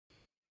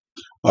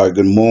All right,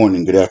 good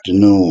morning, good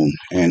afternoon,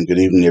 and good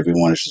evening,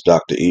 everyone. This is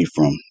Dr.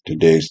 Ephraim.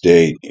 Today's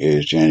date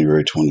is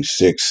January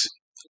 26,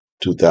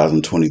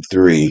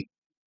 2023.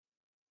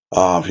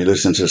 If you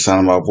listen to the sound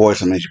of my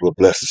voice, I mean, you were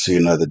blessed to see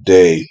another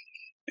day,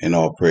 and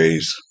all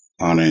praise,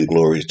 honor, and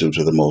glory is due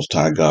to the Most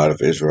High God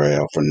of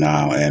Israel for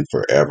now and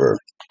forever.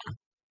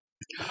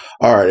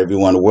 All right,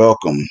 everyone,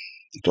 welcome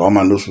to all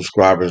my new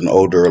subscribers and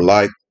older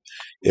alike.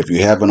 If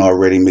you haven't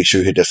already, make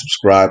sure you hit that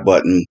subscribe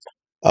button,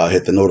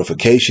 hit the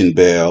notification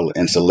bell,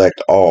 and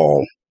select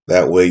all.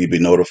 That way you'll be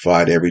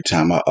notified every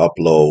time I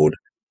upload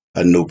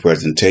a new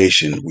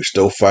presentation. We're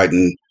still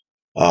fighting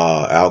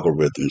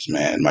algorithms,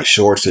 man. My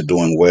shorts are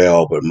doing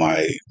well, but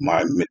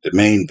the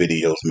main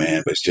videos,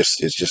 man, but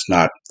it's just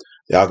not,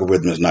 the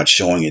algorithm is not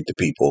showing it to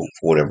people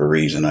for whatever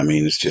reason. I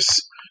mean, it's just,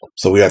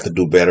 so we have to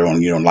do better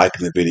on,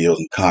 liking the videos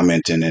and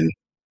commenting and,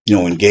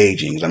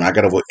 engaging. I mean, I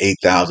got over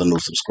 8,000 new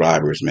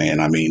subscribers,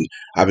 man. I mean,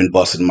 I've been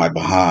busting my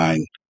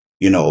behind,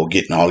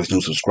 getting all these new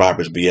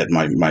subscribers, but yet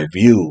my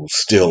views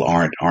still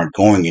aren't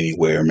going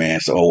anywhere, man.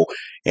 So,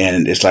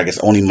 and it's like it's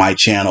only my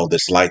channel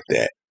that's like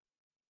that.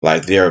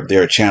 Like there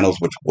are channels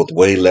with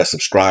way less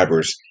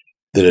subscribers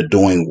that are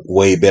doing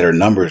way better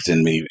numbers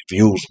than me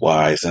views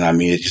wise, and I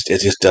mean it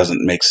just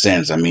doesn't make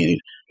sense. I mean,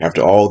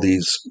 after all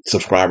these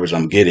subscribers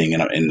I'm getting,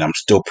 and I'm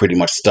still pretty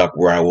much stuck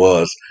where I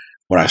was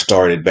when I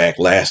started back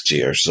last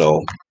year.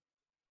 So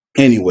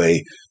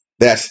anyway,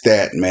 that's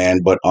that, man.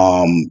 But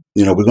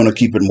we're gonna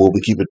keep it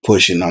moving, keep it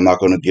pushing. I'm not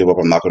gonna give up.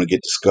 I'm not gonna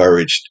get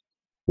discouraged.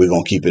 We're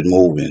gonna keep it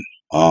moving.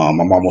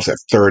 I'm almost at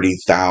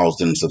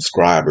 30,000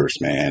 subscribers,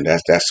 man.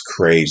 That's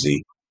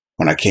crazy.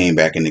 When I came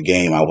back in the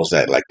game, I was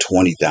at like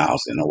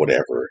 20,000 or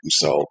whatever, and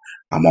so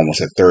I'm almost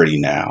at 30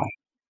 now.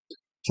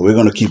 So we're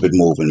gonna keep it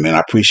moving, man. I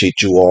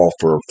appreciate you all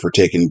for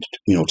taking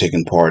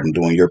part and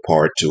doing your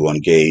part to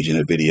engage in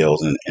the videos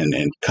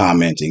and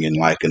commenting and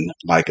liking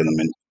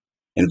them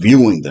and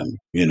viewing them,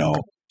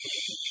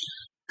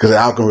 because the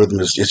algorithm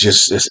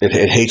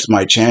it hates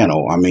my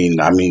channel. I'm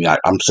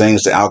saying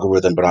it's the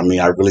algorithm, but I mean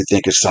I really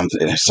think it's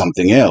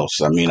something else.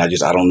 I mean, I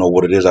don't know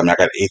what it is. I mean, I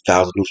got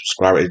 8,000 new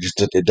subscribers.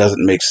 It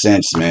doesn't make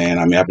sense, man.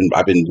 I mean,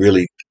 I've been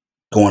really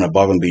going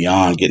above and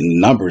beyond getting the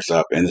numbers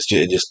up, and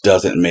it just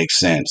doesn't make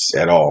sense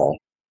at all.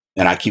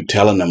 And I keep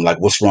telling them,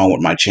 like, what's wrong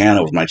with my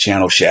channel? Is my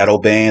channel shadow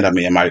banned? I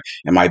mean, am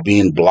I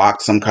being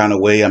blocked some kind of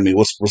way? I mean,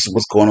 what's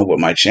going on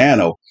with my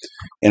channel?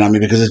 And I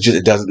mean, because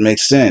it doesn't make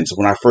sense.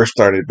 When I first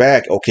started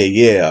back, okay,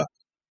 yeah,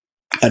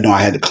 I know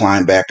I had to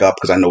climb back up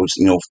because I know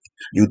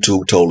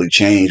YouTube totally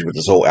changed with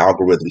this whole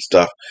algorithm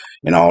stuff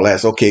and all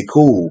that. So, okay,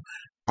 cool.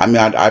 I mean,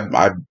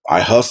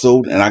 I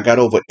hustled and I got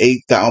over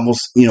 8,000,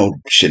 almost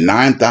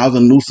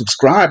 9,000 new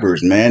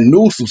subscribers, man,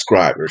 new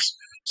subscribers.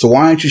 So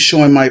why aren't you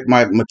showing my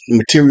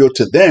material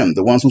to them,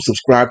 the ones who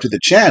subscribe to the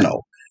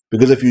channel?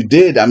 Because if you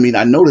did, I mean,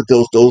 I know that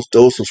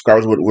those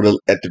subscribers would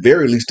at the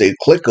very least they'd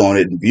click on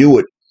it and view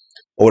it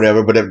or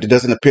whatever. But if it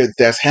doesn't appear that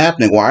that's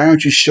happening, why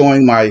aren't you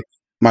showing my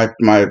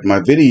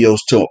videos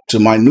to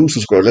my new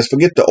subscribers? Let's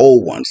forget the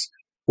old ones.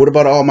 What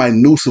about all my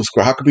new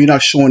subscribers? How come you're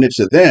not showing it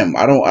to them?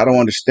 I don't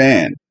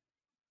understand.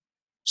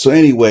 So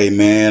anyway,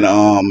 man,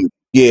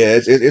 yeah,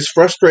 it's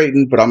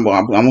frustrating, but I'm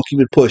gonna keep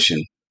it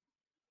pushing.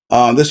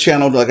 This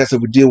channel, like I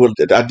said, I deal with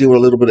a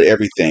little bit of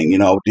everything.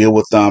 Deal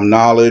with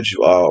knowledge,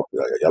 a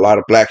lot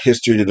of Black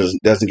history that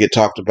doesn't get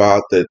talked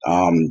about, that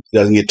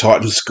doesn't get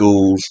taught in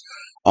schools.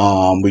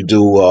 We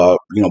do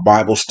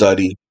Bible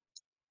study.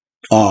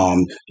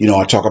 I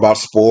talk about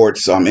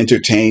sports,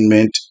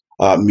 entertainment,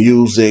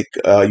 music,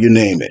 you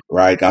name it,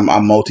 right? I'm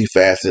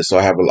multifaceted, so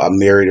I have a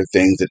myriad of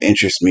things that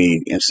interest me,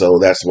 and so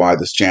that's why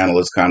this channel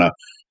is kind of,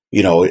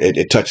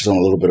 it touches on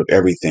a little bit of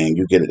everything.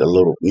 You get it a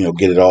little,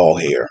 get it all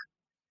here.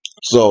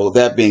 So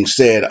that being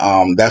said,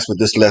 that's what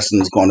this lesson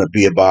is going to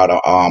be about.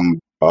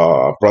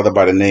 A brother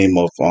by the name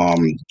of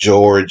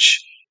George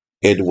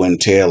Edwin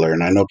Taylor,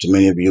 and I know to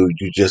many of you,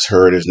 you just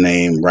heard his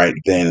name right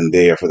then and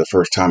there for the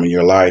first time in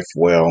your life.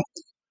 Well,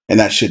 and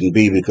that shouldn't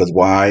be, because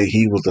why?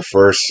 He was the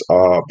first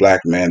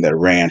Black man that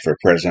ran for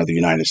president of the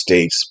United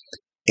States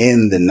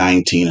in the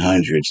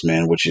 1900s,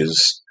 man, which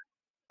is,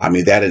 I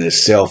mean, that in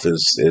itself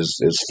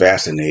is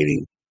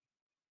fascinating.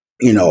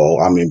 I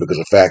mean, because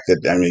the fact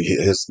that, I mean,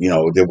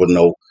 there was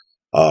no,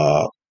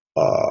 uh,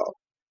 uh,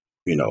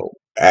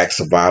 acts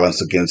of violence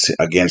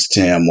against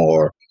him,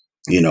 or,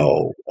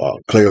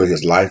 clearly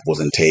his life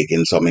wasn't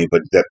taken. So, I mean,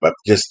 but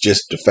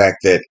just the fact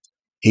that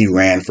he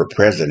ran for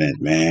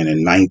president, man,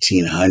 in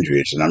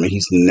 1900s, and I mean,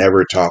 he's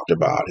never talked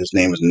about. His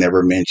name is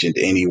never mentioned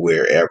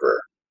anywhere ever,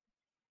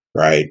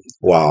 right?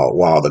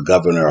 While the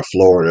governor of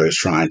Florida is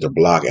trying to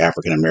block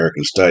African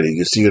American study.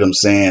 You see what I'm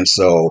saying?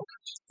 So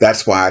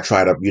that's why I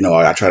try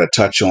to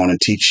touch on and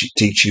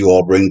teach you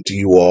all, bring to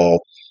you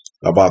all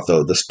about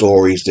the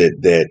stories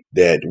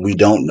that we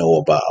don't know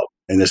about,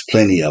 and there's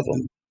plenty of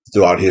them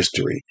throughout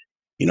history.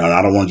 And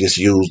I don't want to just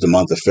use the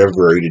month of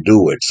February to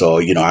do it. So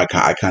I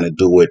kind of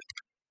do it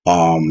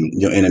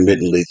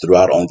intermittently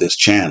throughout on this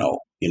channel.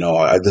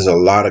 There's a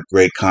lot of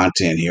great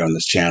content here on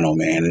this channel,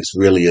 man.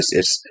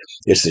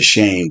 It's a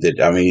shame that,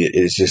 I mean,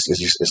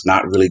 it's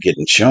not really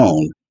getting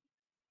shown.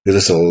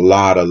 There's a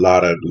lot of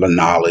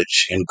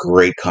knowledge and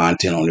great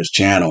content on this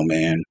channel,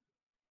 man.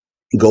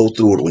 Go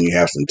through it when you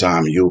have some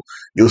time.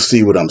 You'll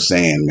see what I'm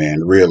saying, man.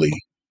 Really.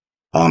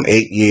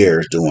 8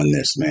 years doing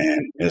this, man.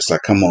 It's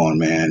like, come on,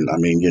 man. I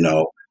mean,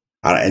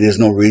 and there's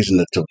no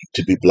reason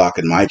to be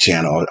blocking my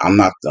channel. I'm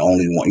not the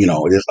only one.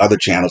 There's other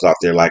channels out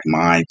there like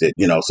mine that,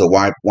 so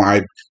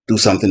why do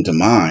something to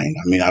mine?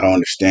 I mean, I don't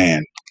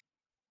understand.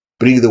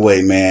 But either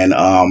way, man,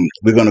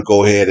 we're going to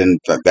go ahead and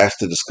that's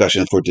the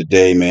discussion for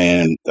today,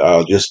 man.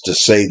 Just to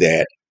say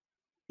that,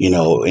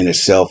 in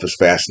itself is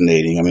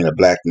fascinating. I mean, a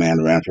black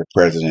man ran for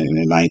president in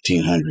the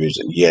 1900s,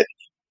 and yet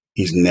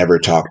he's never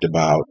talked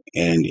about,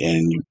 and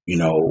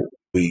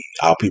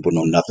our people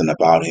know nothing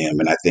about him,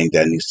 and I think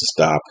that needs to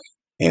stop,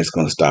 and it's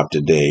going to stop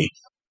today.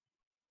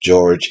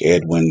 George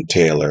Edwin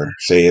Taylor,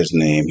 say his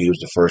name. He was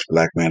the first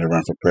black man to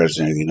run for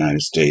president of the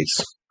United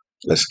States.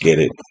 Let's get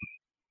it.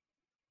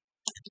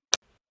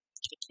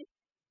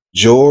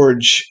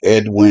 George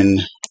Edwin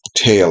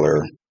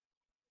Taylor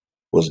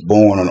was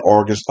born on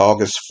August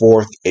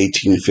 4th,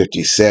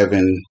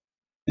 1857,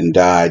 and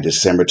died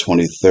December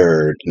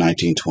 23rd,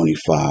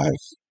 1925.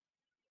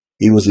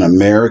 He was an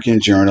American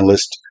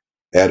journalist,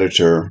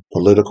 editor,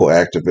 political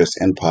activist,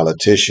 and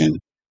politician.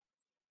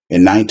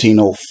 In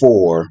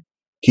 1904,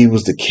 he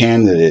was the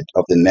candidate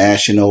of the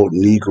National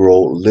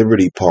Negro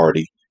Liberty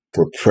Party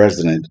for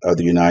President of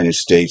the United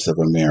States of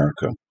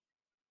America.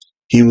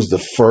 He was the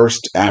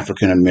first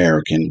African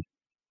American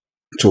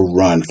to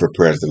run for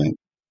president.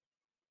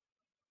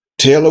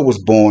 Taylor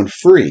was born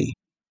free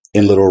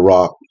in Little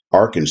Rock,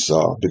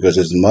 Arkansas, because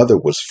his mother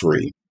was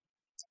free.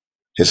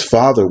 His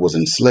father was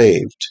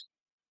enslaved.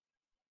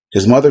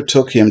 His mother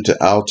took him to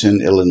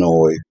Alton,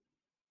 Illinois,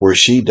 where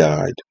she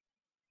died.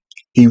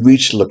 He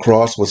reached La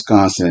Crosse,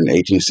 Wisconsin in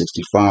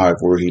 1865,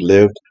 where he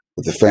lived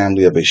with the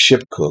family of a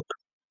ship cook.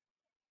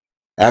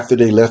 After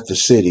they left the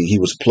city, he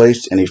was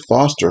placed in a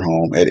foster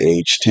home at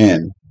age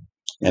 10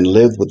 and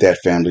lived with that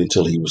family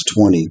until he was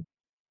 20.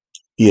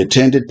 He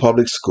attended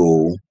public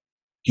school.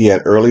 He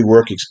had early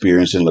work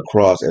experience in La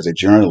Crosse as a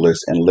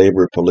journalist and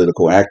labor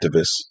political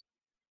activist.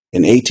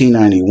 In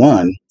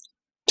 1891,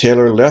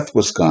 Taylor left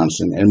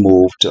Wisconsin and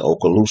moved to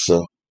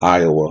Oskaloosa,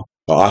 Iowa.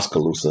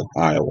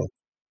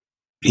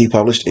 He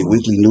published a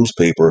weekly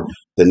newspaper,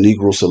 the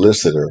Negro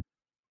Solicitor.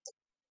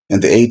 In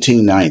the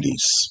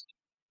 1890s,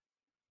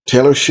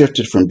 Taylor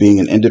shifted from being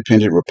an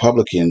independent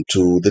Republican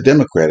to the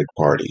Democratic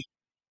Party.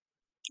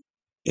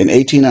 In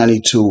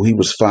 1892, he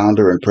was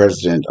founder and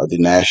president of the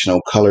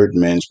National Colored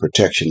Men's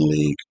Protection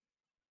League.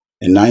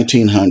 In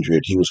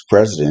 1900, he was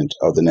president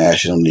of the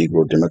National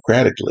Negro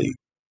Democratic League,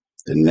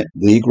 the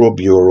Negro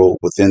Bureau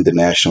within the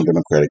National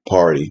Democratic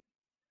Party.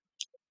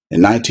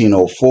 In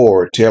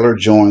 1904, Taylor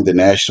joined the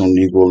National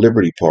Negro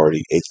Liberty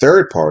Party, a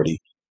third party,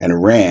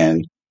 and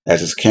ran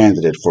as his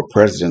candidate for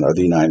President of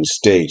the United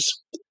States.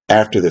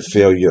 After the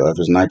failure of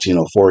his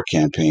 1904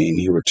 campaign,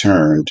 he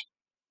returned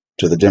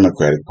to the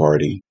Democratic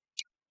Party.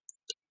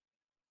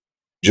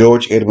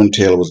 George Edwin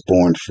Taylor was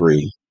born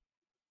free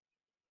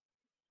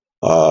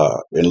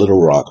in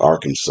Little Rock,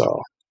 Arkansas,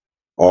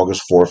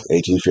 August 4th,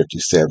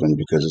 1857,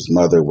 because his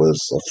mother was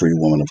a free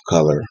woman of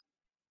color.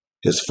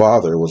 His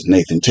father was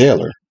Nathan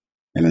Taylor,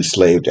 an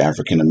enslaved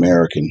African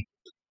American.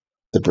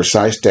 The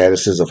precise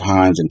statuses of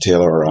Hines and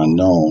Taylor are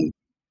unknown.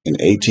 In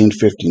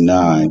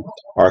 1859,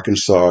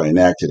 Arkansas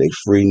enacted a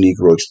free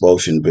Negro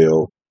expulsion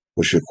bill,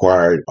 which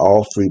required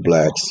all free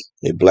blacks,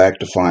 a black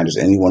defined as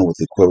anyone with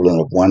the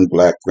equivalent of one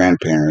black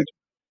grandparent,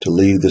 to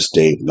leave the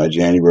state by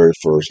January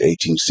 1st,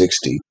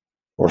 1860,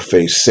 or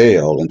face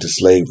sale into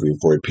slavery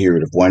for a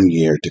period of 1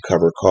 year to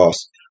cover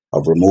costs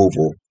of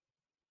removal.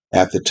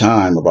 At the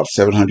time, about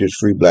 700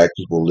 free black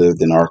people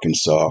lived in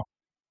Arkansas,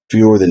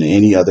 fewer than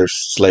any other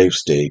slave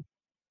state.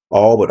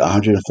 All but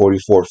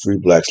 144 free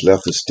blacks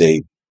left the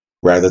state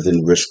rather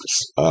than risk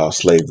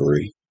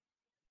slavery.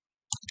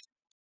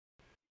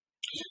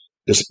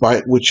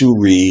 Despite what you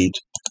read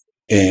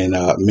in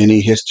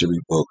many history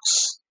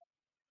books,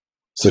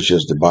 such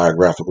as the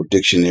Biographical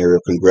Dictionary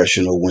of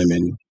Congressional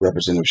Women,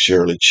 Representative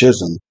Shirley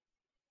Chisholm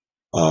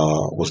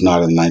was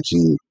not in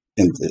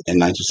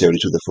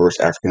 1972 the first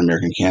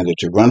African-American candidate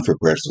to run for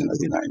president of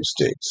the United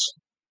States.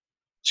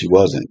 She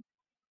wasn't.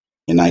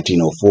 In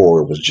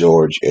 1904, it was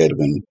George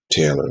Edwin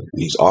Taylor,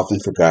 and he's often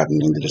forgotten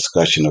in the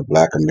discussion of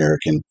Black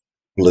American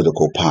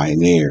political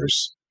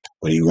pioneers.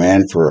 But he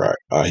ran for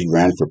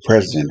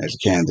president as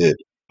a candidate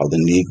of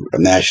the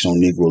National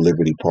Negro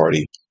Liberty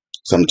Party,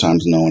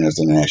 sometimes known as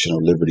the National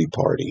Liberty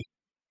Party.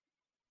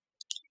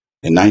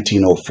 In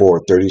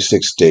 1904,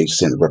 36 states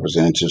sent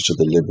representatives to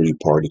the Liberty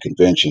Party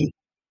convention.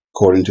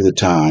 According to the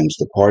Times,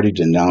 the party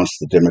denounced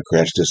the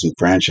Democrats'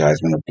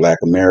 disenfranchisement of Black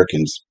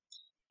Americans.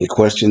 It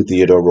questioned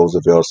Theodore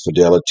Roosevelt's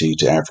fidelity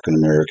to African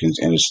Americans,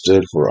 and it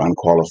stood for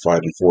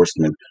unqualified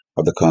enforcement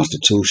of the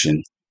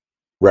Constitution,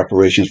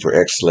 reparations for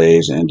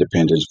ex-slaves, and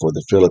independence for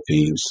the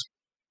Philippines.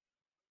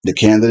 The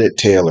candidate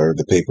Taylor,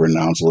 the paper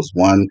announced, was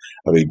one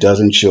of a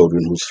dozen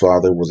children whose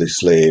father was a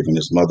slave and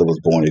his mother was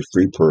born a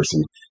free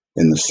person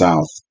in the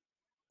South.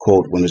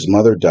 Quote, when his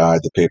mother died,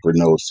 the paper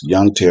notes,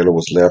 young Taylor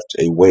was left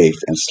a waif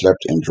and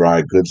slept in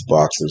dry goods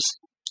boxes.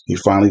 He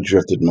finally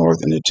drifted north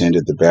and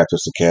attended the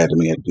Baptist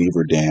Academy at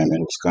Beaver Dam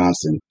in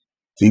Wisconsin.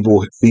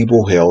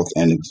 Feeble health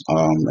and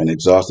an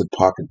exhausted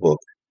pocketbook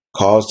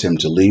caused him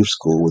to leave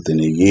school within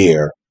a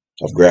year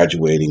of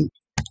graduating.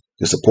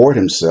 To support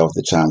himself,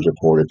 the Times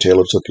reported,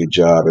 Taylor took a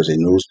job as a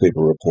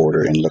newspaper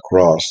reporter in La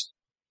Crosse.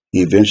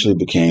 He eventually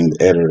became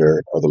the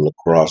editor of the La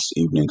Crosse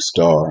Evening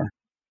Star.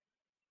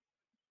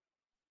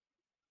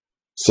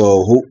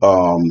 So,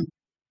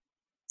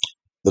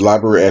 the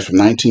library adds from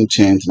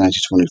 1910 to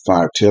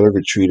 1925, Taylor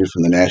retreated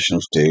from the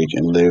national stage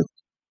and lived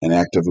an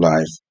active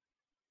life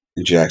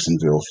in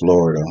Jacksonville,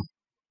 Florida.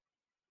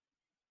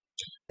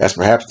 As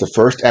perhaps the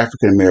first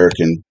African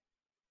American,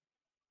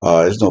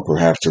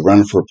 to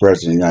run for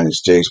president of the United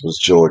States was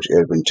George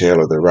Edwin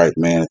Taylor, the right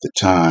man at the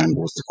time,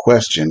 was the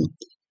question.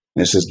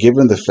 And it says,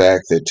 given the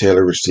fact that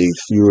Taylor received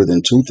fewer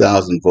than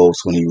 2,000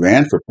 votes when he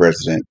ran for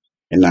president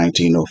in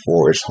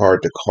 1904, it's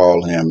hard to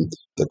call him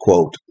the,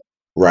 quote,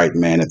 right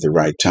man at the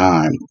right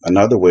time.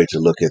 Another way to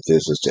look at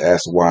this is to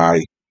ask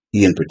why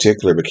he in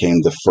particular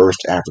became the first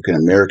African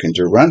American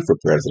to run for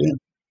president.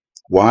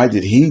 Why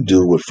did he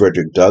do what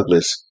Frederick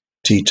Douglass,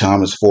 T.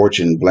 Thomas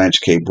Fortune,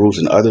 Blanche K. Bruce,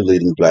 and other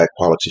leading black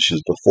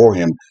politicians before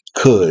him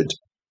could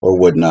or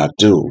would not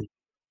do?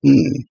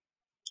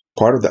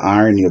 Part of the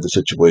irony of the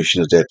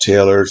situation is that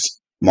Taylor's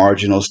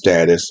marginal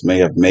status may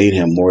have made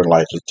him more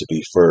likely to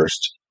be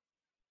first.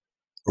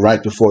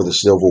 Right before the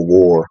Civil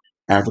War,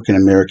 African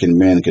American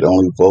men could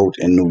only vote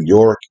in New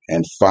York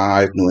and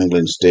 5 New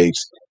England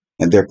states,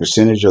 and their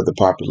percentage of the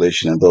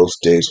population in those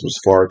states was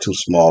far too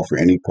small for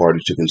any party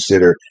to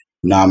consider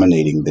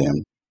nominating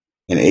them.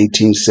 In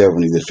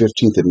 1870, the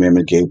 15th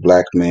Amendment gave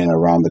black men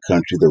around the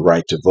country the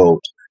right to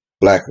vote.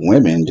 Black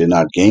women did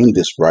not gain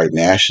this right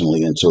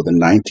nationally until the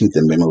 19th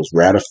Amendment was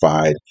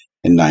ratified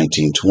in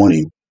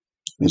 1920.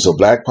 And so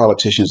black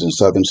politicians in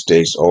southern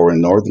states or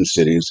in northern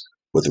cities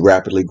with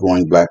rapidly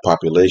growing black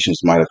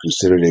populations might have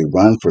considered a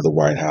run for the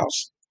White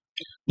House.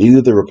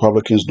 Neither the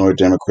Republicans nor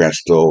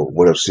Democrats, though,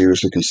 would have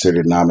seriously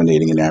considered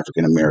nominating an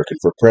African American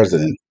for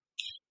president.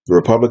 The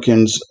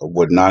Republicans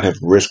would not have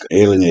risked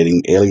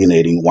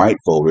alienating white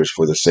voters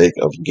for the sake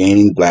of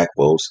gaining black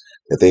votes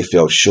that they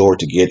felt sure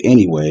to get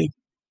anyway,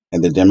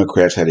 and the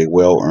Democrats had a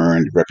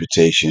well-earned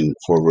reputation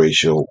for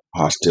racial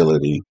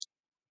hostility.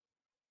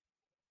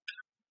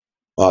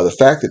 The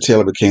fact that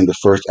Taylor became the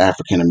first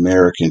African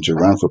American to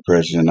run for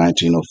president in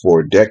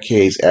 1904,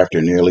 decades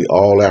after nearly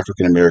all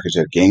African Americans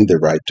had gained the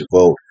right to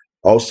vote,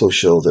 also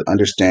shows that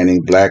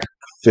understanding black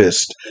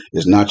fist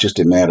is not just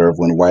a matter of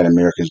when white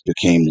Americans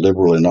became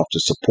liberal enough to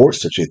support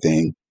such a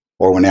thing,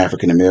 or when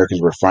African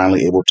Americans were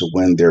finally able to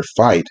win their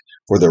fight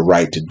for the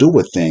right to do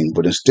a thing,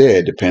 but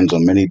instead depends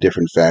on many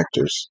different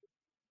factors.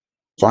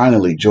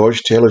 Finally,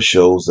 George Taylor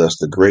shows us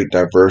the great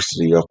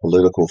diversity of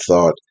political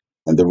thought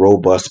and the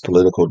robust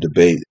political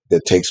debate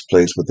that takes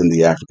place within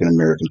the African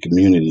American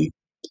community.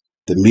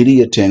 The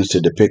media tends to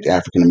depict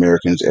African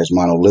Americans as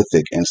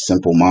monolithic and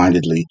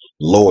simple-mindedly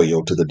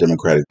loyal to the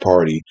Democratic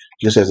Party,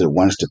 just as it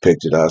once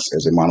depicted us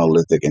as a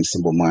monolithic and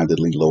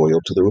simple-mindedly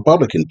loyal to the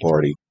Republican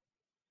Party.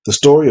 The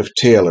story of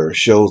Taylor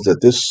shows that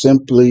this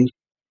simply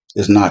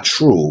is not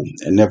true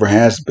and never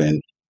has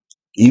been.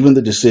 Even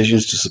the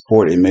decisions to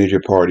support a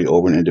major party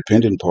over an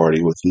independent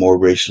party with more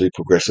racially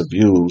progressive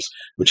views,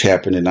 which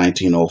happened in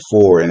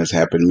 1904 and has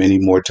happened many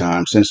more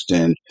times since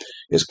then,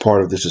 is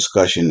part of this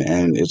discussion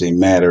and is a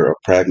matter of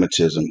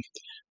pragmatism,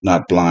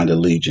 not blind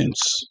allegiance.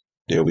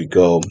 There we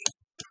go.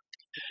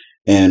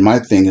 And my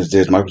thing is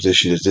this, my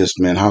position is this,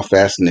 man, how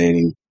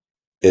fascinating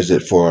is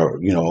it for,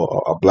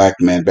 a black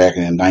man back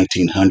in the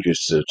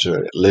 1900s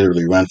to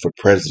literally run for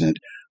president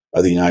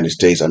of the United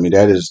States? I mean,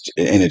 that is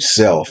in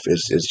itself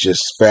is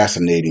just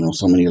fascinating on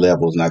so many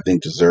levels, and I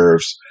think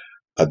deserves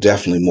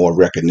definitely more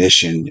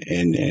recognition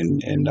and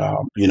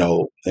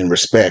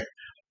respect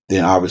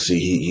than obviously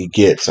he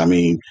gets. I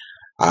mean,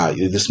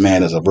 this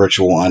man is a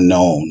virtual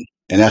unknown,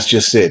 and that's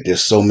just it.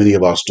 There's so many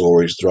of our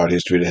stories throughout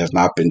history that has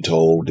not been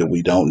told, that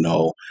we don't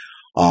know,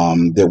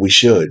 that we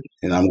should,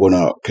 and I'm going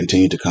to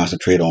continue to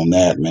concentrate on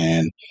that,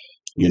 man.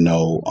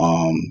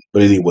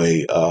 But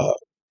anyway,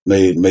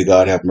 may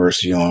God have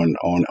mercy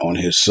on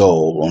his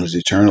soul, on his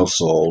eternal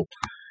soul,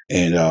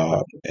 and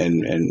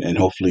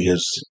hopefully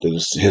his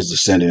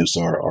descendants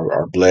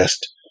are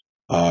blessed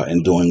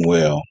and doing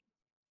well.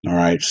 All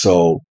right,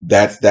 so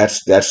that's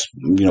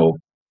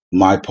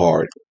my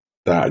part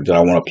that I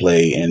want to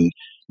play in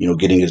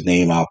getting his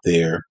name out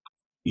there.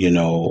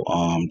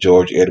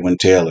 George Edwin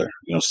Taylor,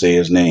 say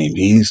his name.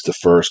 He's the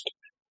first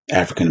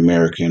African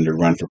American to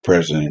run for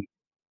president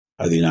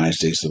of the United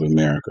States of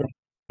America.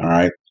 All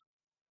right.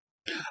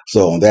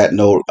 So on that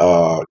note,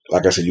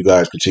 like I said, you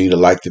guys continue to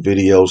like the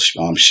videos,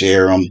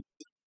 share them,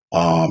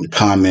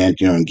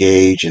 comment,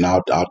 engage, and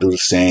I'll do the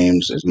same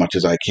as much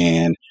as I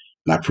can.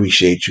 And I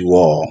appreciate you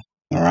all.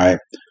 All right.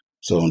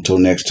 So until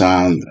next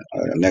time,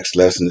 next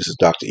lesson, this is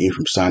Dr.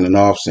 Ephraim signing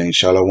off, saying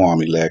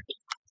Shalom, elect.